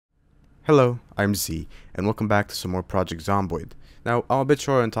Hello, I'm Z, and welcome back to some more Project Zomboid. Now, I'm a bit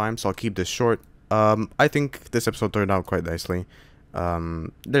short on time, so I'll keep this short. I think this episode turned out quite nicely.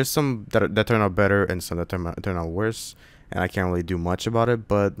 There's some that turn out better and some that turn out worse, and I can't really do much about it,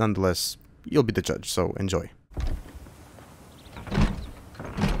 but nonetheless, you'll be the judge, so enjoy.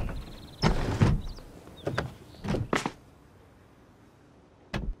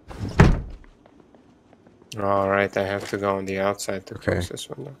 Alright, I have to go on the outside to Okay. close this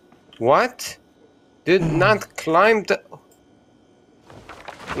window. What? Did not climb the...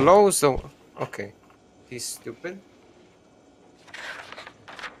 Close the... Okay. He's stupid.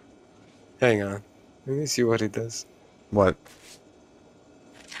 Hang on. Let me see what he does. What?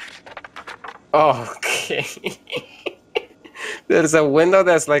 Okay. There's a window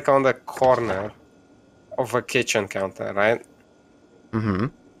that's like on the corner of a kitchen counter, right? Mm-hmm.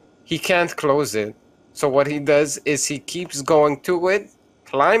 He can't close it. So what he does is he keeps going to it,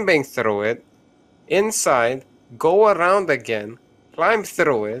 climbing through it, inside, go around again, climb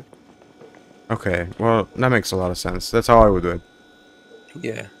through it. Okay, well, that makes a lot of sense. That's how I would do it.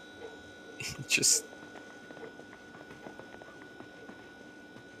 Yeah. Just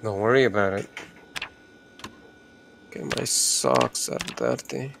don't worry about it. Okay, my socks are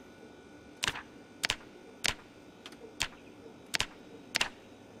dirty.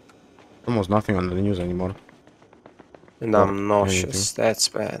 Almost nothing on the news anymore. And Or I'm anything. nauseous. That's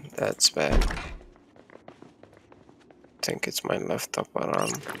bad. That's bad. I think it's my left upper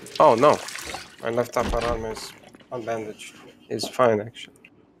arm. Oh no. My left upper arm is unbandaged. It's fine actually.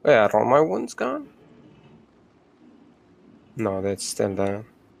 Wait, are all my wounds gone? No, that's still there.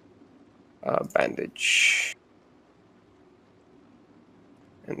 Bandage.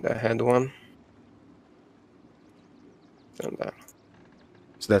 And the head one. Still there.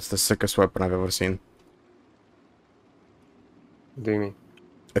 So that's the sickest weapon I've ever seen. What do you mean?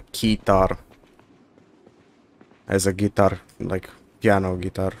 A guitar. As a guitar, like piano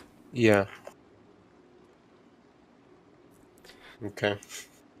guitar. Yeah. Okay.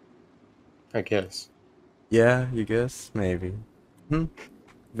 I guess. Yeah, you guess? Maybe. Hmm?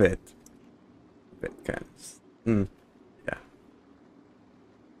 Bit. Bit, kind of. Hmm. Yeah.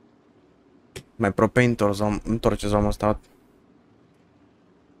 Mai proprio întorce am stat.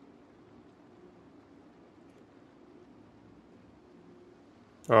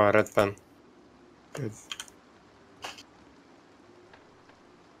 Oh, red pen. Good.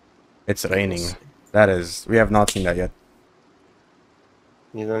 It's Let me raining. see. That is, we have not seen that yet.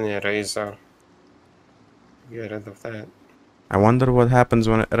 Need an eraser. Get rid of that. I wonder what happens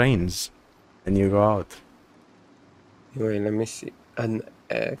when it rains and you go out. Wait, let me see. An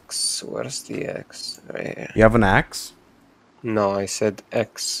X. Where's the X? Right here. You have an axe? No, I said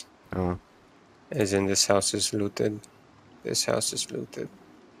X. Oh. As in this house is looted. This house is looted.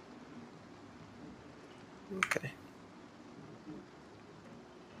 Okay.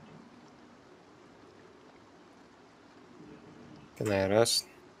 Can I rest?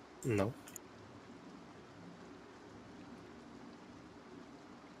 No.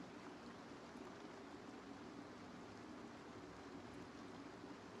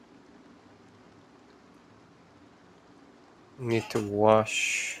 Need to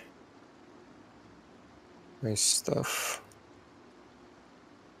wash my stuff.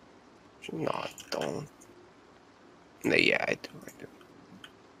 No, I don't. No, yeah, I do.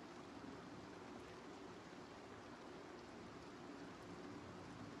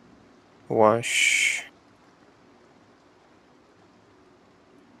 Wash.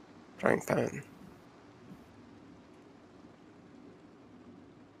 Frying pan.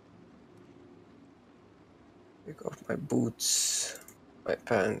 Take off my boots, my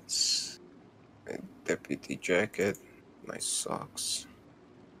pants, my deputy jacket, my socks.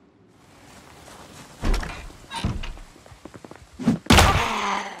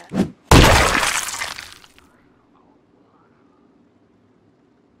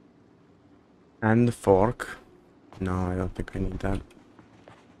 And the fork. No, I don't think I need that.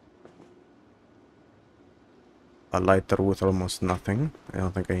 A lighter with almost nothing. I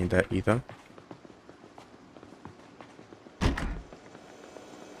don't think I need that either.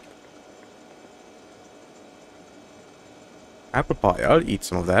 Apple pie. I'll eat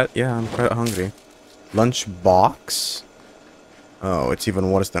some of that. Yeah, I'm quite hungry. Lunch box? Oh, it's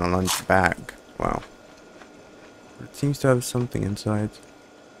even worse than a lunch bag. Wow. It seems to have something inside.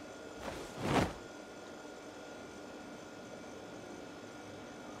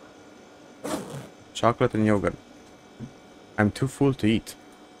 Chocolate and yogurt. I'm too full to eat.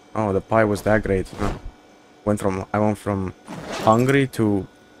 Oh, the pie was that great. Huh? I went from hungry to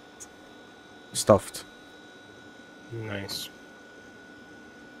stuffed. Nice.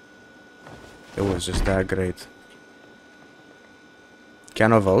 It was just that great.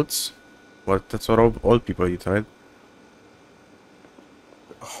 Can of oats? What? That's what old people eat, right?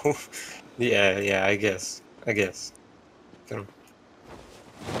 Oh, yeah, I guess. True.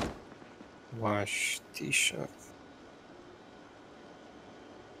 Wash t-shirt.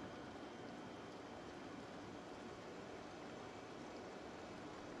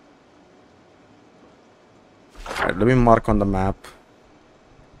 Alright, let me mark on the map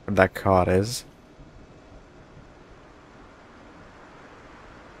where that car is.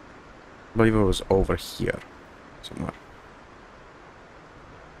 I believe it was over here somewhere.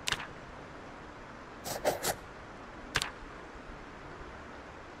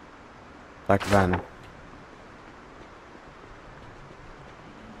 Black van.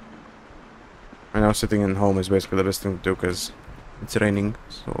 I know sitting in home is basically the best thing to do because it's raining,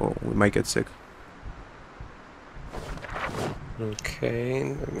 so we might get sick. Okay,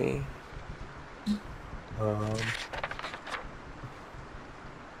 let me. Um,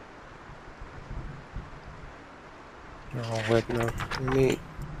 no, wait, no. Let me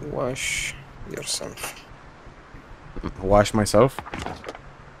wash yourself. Wash myself.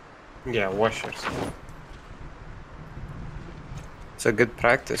 Yeah, wash yourself. It's a good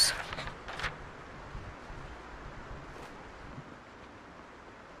practice.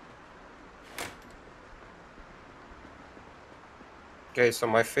 Okay, so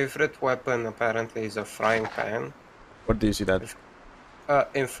my favorite weapon apparently is a frying pan. Where do you see that? If-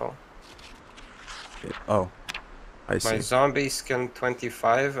 info. Oh, I My see. zombie skill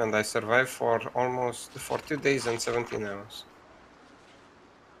 25 and I survived for 2 days and 17 hours.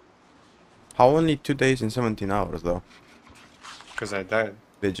 How only 2 days and 17 hours though? Because I died.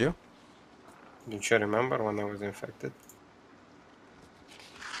 Did you? Don't you remember when I was infected?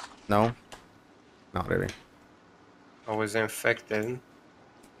 No, not really. I was infected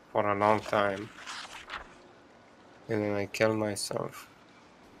for a long time. And then I killed myself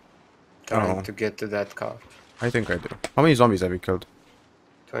trying Oh, to get to that car. I think I do. How many zombies have you killed?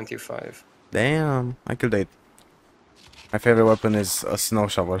 25. Damn, I killed 8. My favorite weapon is a snow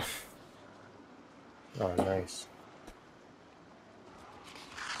shovel. Oh, nice.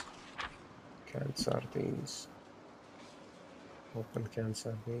 Canned sardines. Open canned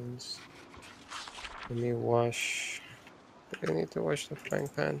sardines. Let me wash. Do I need to wash the frying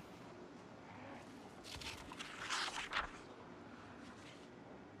pan?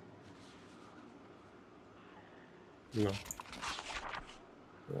 No.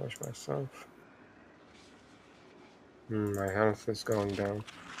 Wash myself. My health is going down.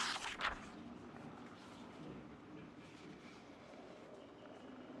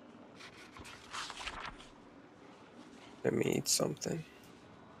 Let me eat something.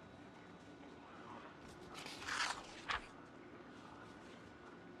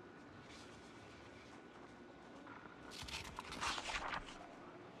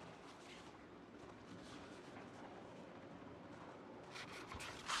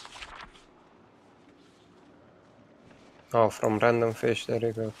 Oh, from random fish. There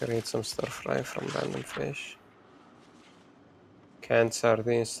you go. Create some stir fry from random fish. Canned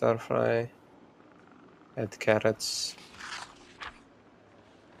sardine stir fry. Add carrots.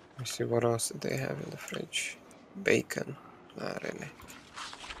 Let's see what else do they have in the fridge. Bacon. Not really.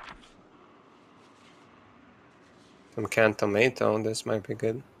 Some canned tomato. This might be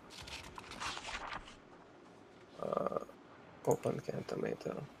good. Open canned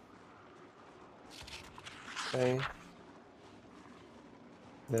tomato. Okay.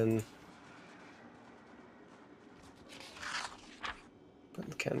 Then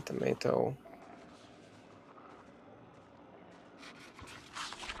open canned tomato.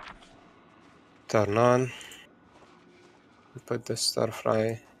 Turn on. Put the stir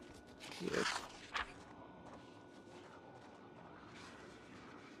fry. Yeah.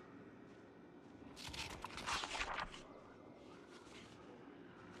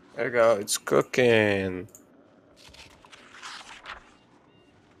 There you go. It's cooking.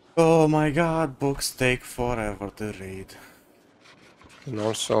 Oh my god, books take forever to read. And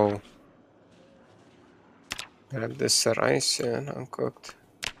also grab this rice and uncooked.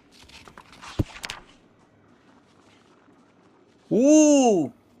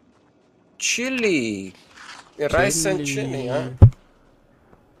 Ooh, chili. Rice and chili, huh? Chili.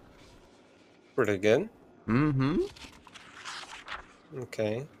 Pretty good. Mm-hmm.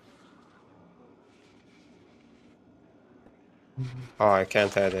 Okay. Oh, I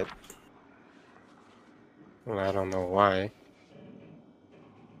can't add it. Well, I don't know why.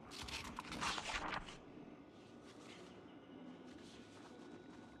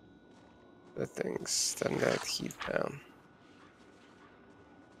 The things turn that heat down.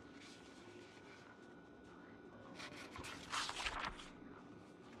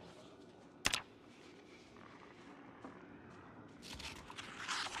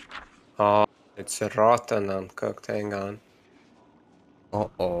 Oh, it's rotten uncooked. Hang on.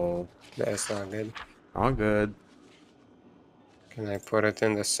 Uh-oh. That's not good. All good. Can I put it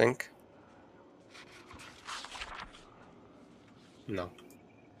in the sink? No.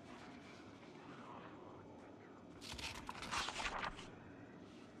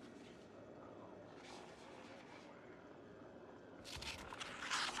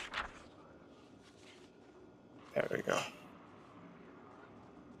 There we go.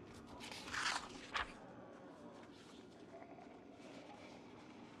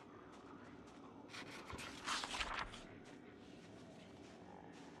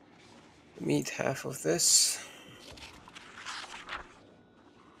 Meat half of this.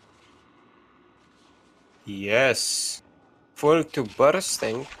 Yes. Full to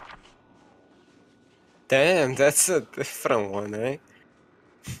bursting. Damn, that's a different one, eh?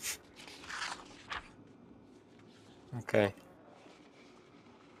 Okay.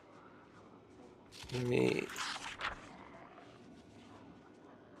 Let me...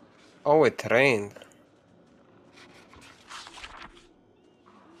 Oh, it rained.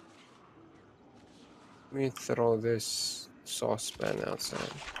 Let me throw this saucepan outside.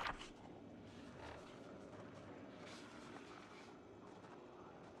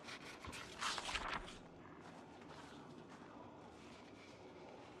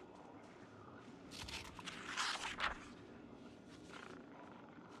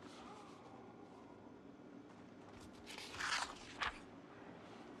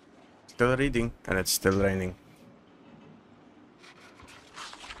 Still reading, and it's still raining.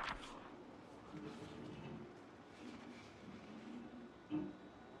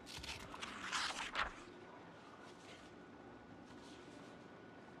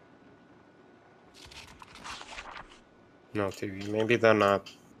 No TV. Maybe they're not.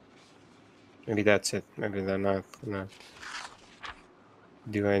 Maybe that's it. Maybe they're not gonna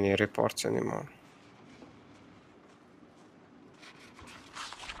do any reports anymore.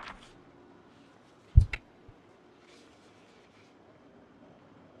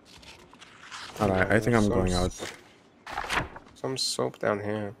 Alright, I think I'm going out. Some soap down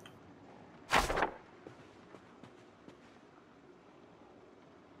here.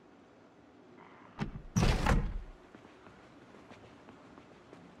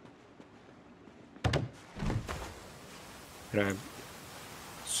 Grab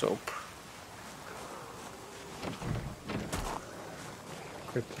soap.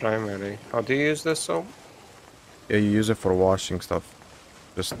 Quick primary. How do you use this soap? Yeah, you use it for washing stuff.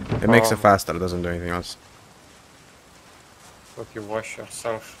 Just, it makes it Oh. faster, it doesn't do anything else. But you wash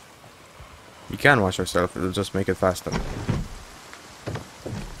yourself. You can wash yourself, it'll just make it faster.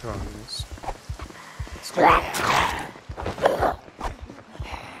 Oh, yes. Let's go.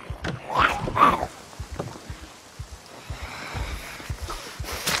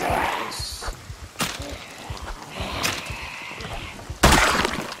 This.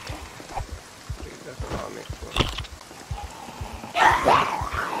 Read the comic book.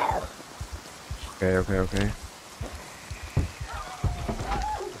 Okay. Okay.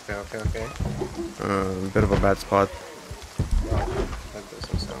 Bit of a bad spot. Oh, that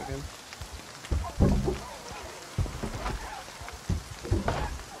doesn't sound good.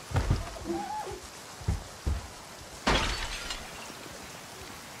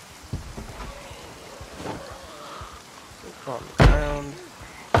 Calm down.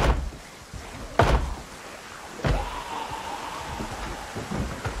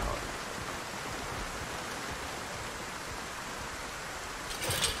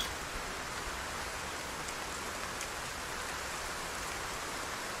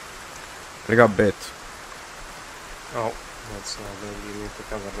 I got bit. Oh, that's not good. You need to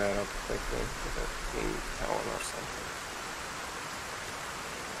cover that up quickly with a clean towel or something.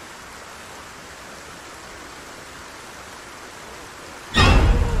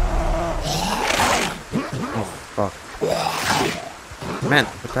 Oh, fuck. Man,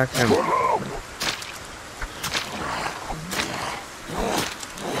 attack him.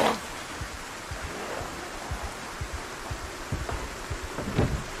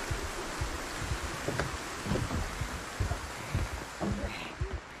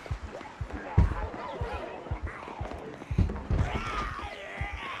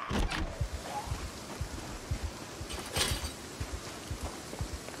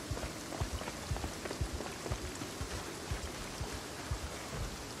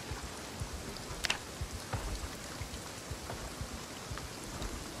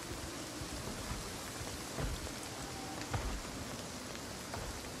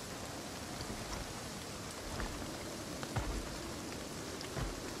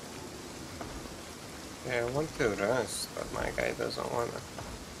 Yeah, I want to rest, but my guy doesn't wanna.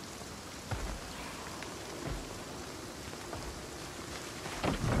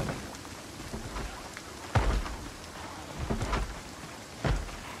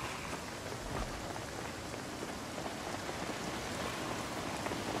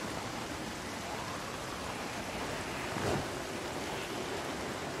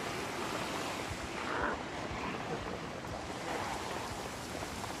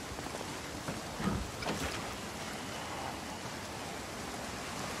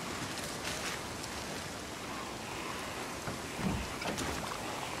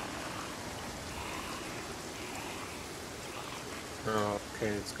 Oh, okay,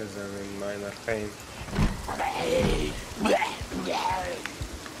 it's because I'm in minor pain.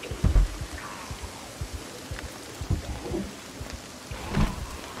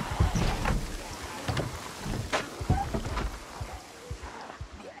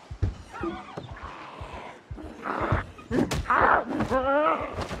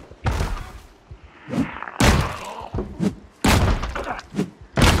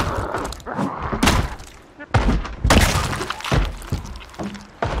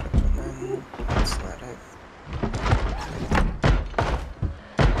 That's not it.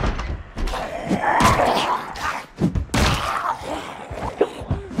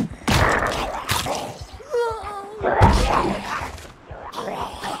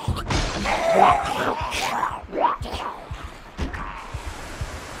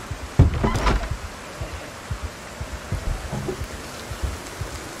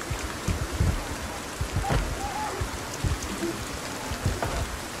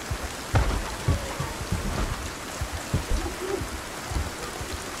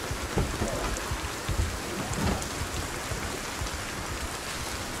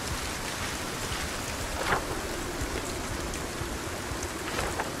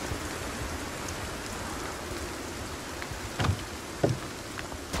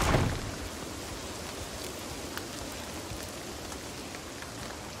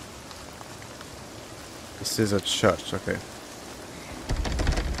 This is a church, okay.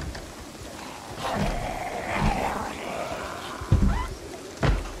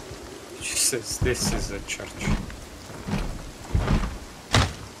 She says this is a church.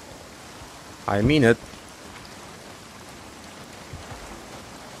 I mean it.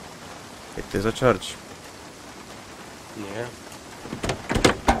 It is a church. Yeah.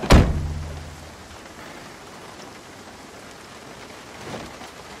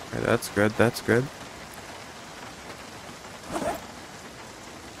 Okay, that's good, that's good.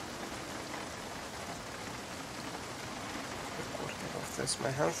 My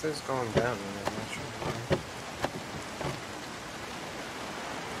health is going down, and I'm not sure why.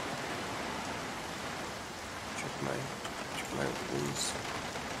 Check my wounds.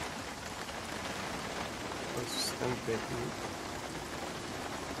 Constant bitten.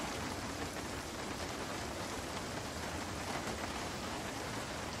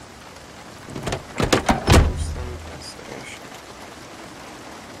 Constant laceration.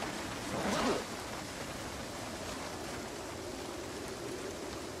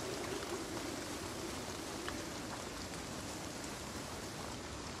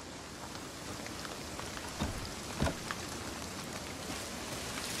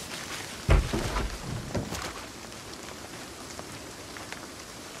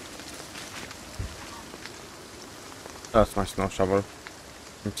 That's my snow shovel.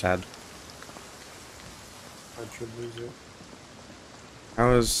 I'm sad. How'd you lose it? I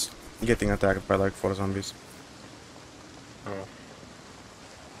was getting attacked by like 4 zombies. Oh.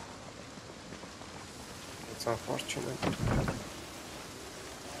 It's unfortunate.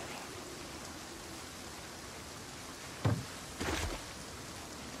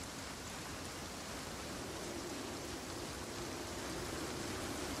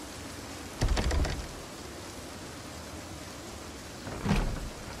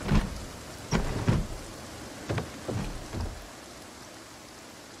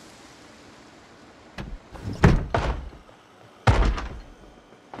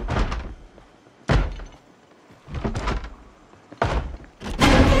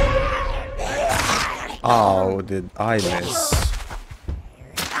 How did I miss?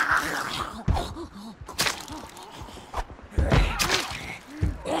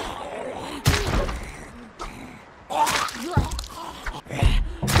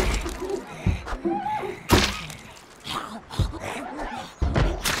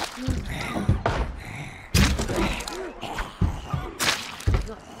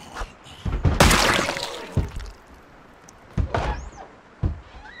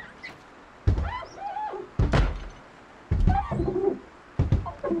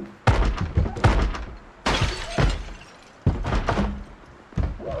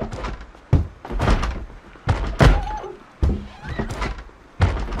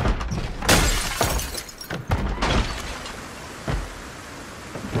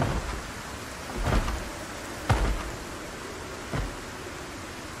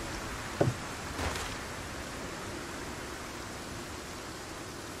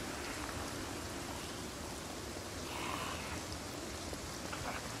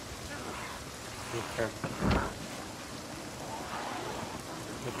 Okay.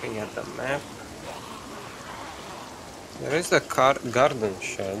 Looking at the map. There is a garden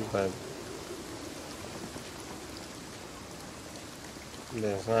shed, but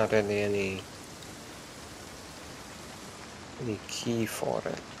There's not really any key for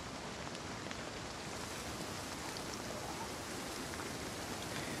it.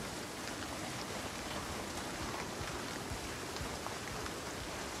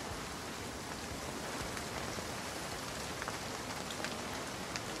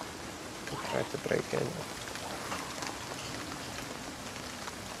 Try to break in.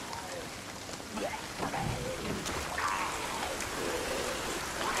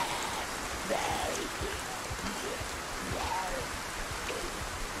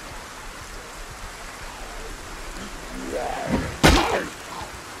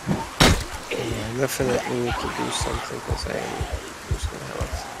 I definitely need to do something because I am losing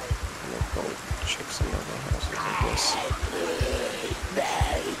health. I'm gonna go check some other houses, I guess.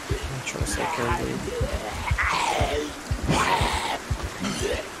 No choice I can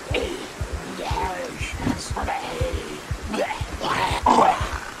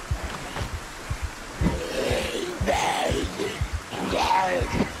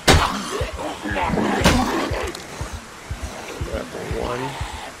grab one.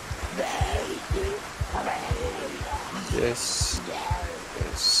 This.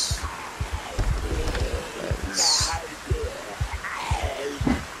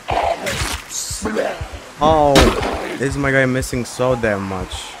 Oh, is my guy missing so damn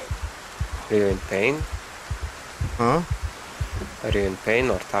much? Are you in pain? Huh? Are you in pain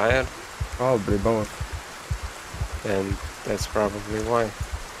or tired? Probably both. And that's probably why.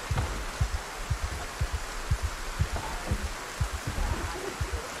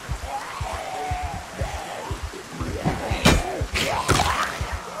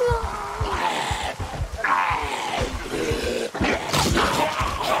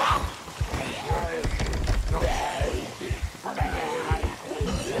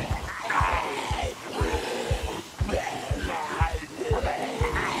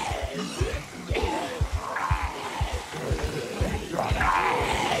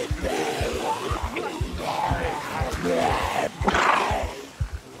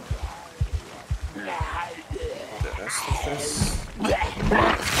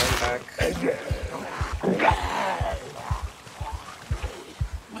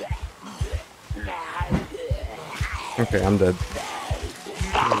 Okay, I'm dead. It's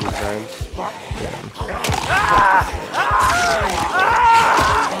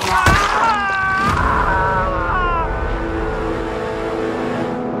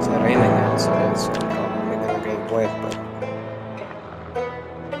raining outside, so I'm probably gonna get wet, but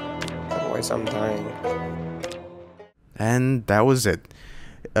otherwise I'm dying. And that was it.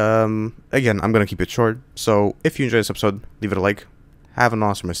 Again, I'm gonna keep it short. So if you enjoyed this episode, leave it a like. Have an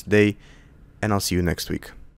awesome day, and I'll see you next week.